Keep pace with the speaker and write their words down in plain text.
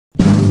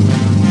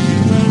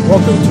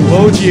welcome to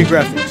WoW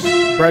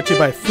Geographics, brought to you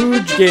by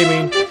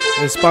Fugegaming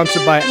and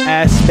sponsored by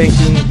Ass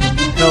Spanking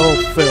Hell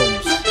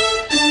Films.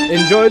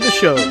 Enjoy the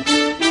show.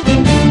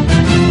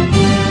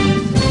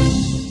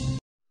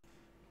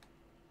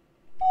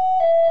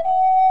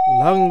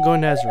 Long ago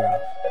in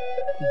Azeroth,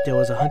 there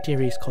was a hunting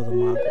race called the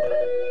Magua.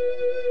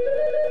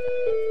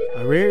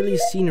 A rarely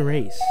seen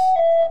race.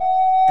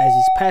 As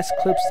these past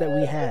clips that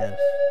we have,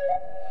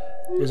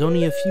 there's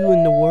only a few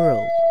in the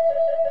world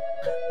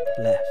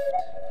left.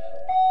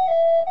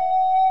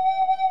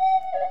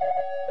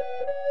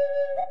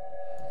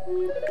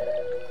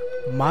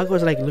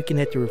 Maguas like looking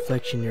at the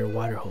reflection in their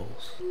water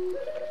holes.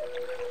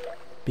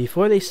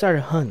 Before they start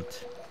a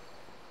hunt,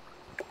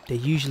 they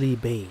usually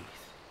bathe.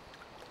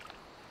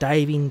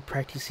 Diving,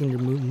 practicing their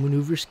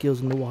maneuver skills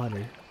in the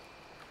water,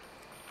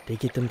 they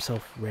get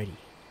themselves ready.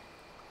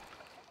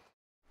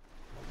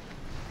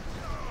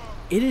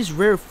 It is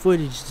rare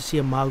footage to see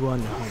a Magua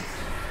on the hunt.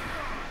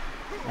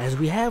 As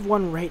we have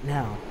one right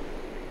now,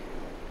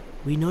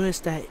 we notice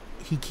that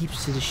he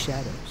keeps to the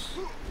shadows,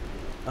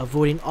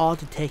 avoiding all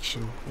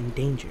detection and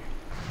danger.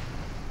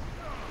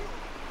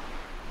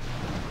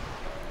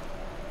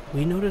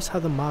 We notice how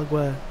the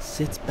Magua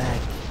sits back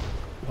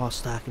while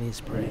stalking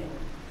his prey,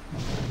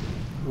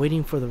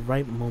 waiting for the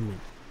right moment.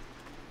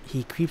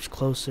 He creeps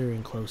closer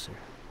and closer.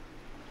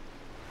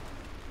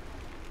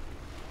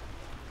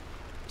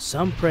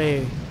 Some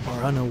prey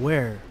are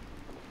unaware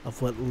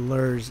of what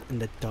lures in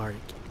the dark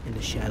and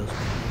the shadows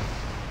behind.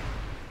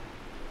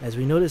 As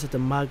we notice that the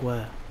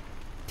Magua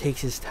takes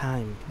his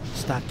time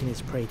stalking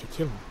his prey to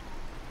kill him.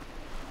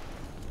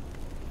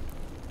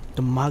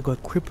 The Magua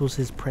cripples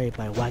his prey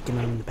by whacking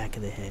him in the back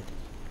of the head,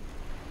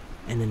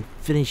 and then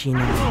finishing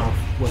him off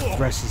with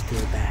thrusts to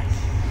the back.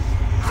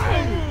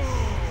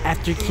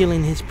 After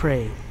killing his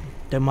prey,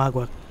 the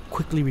Magua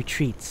quickly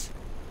retreats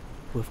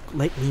with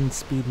lightning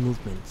speed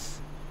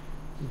movements,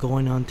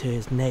 going on to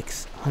his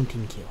next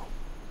hunting kill.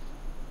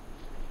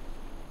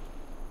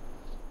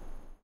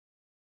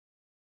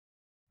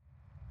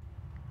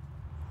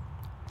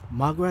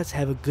 Maguas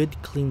have a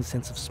good, clean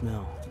sense of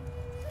smell.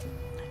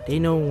 They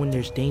know when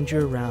there's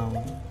danger around,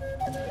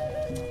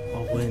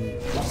 or when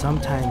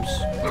sometimes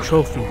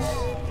trophies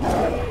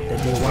that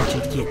they want to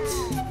get.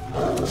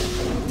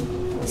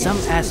 In some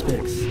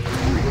aspects,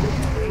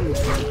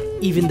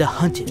 even the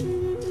hunted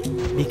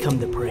become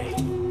the prey.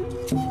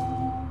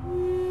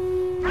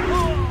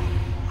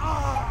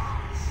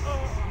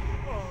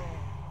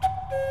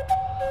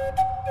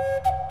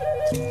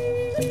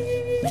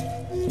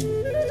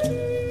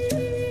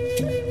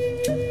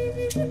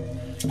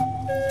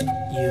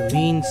 You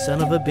mean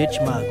son of a bitch,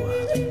 Magua.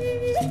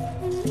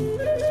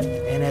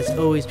 And as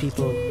always,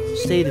 people,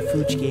 stay to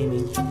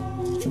Fugegaming,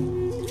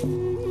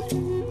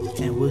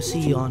 and we'll see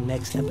you on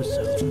next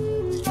episode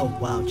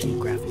of WoW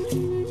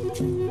Geographic.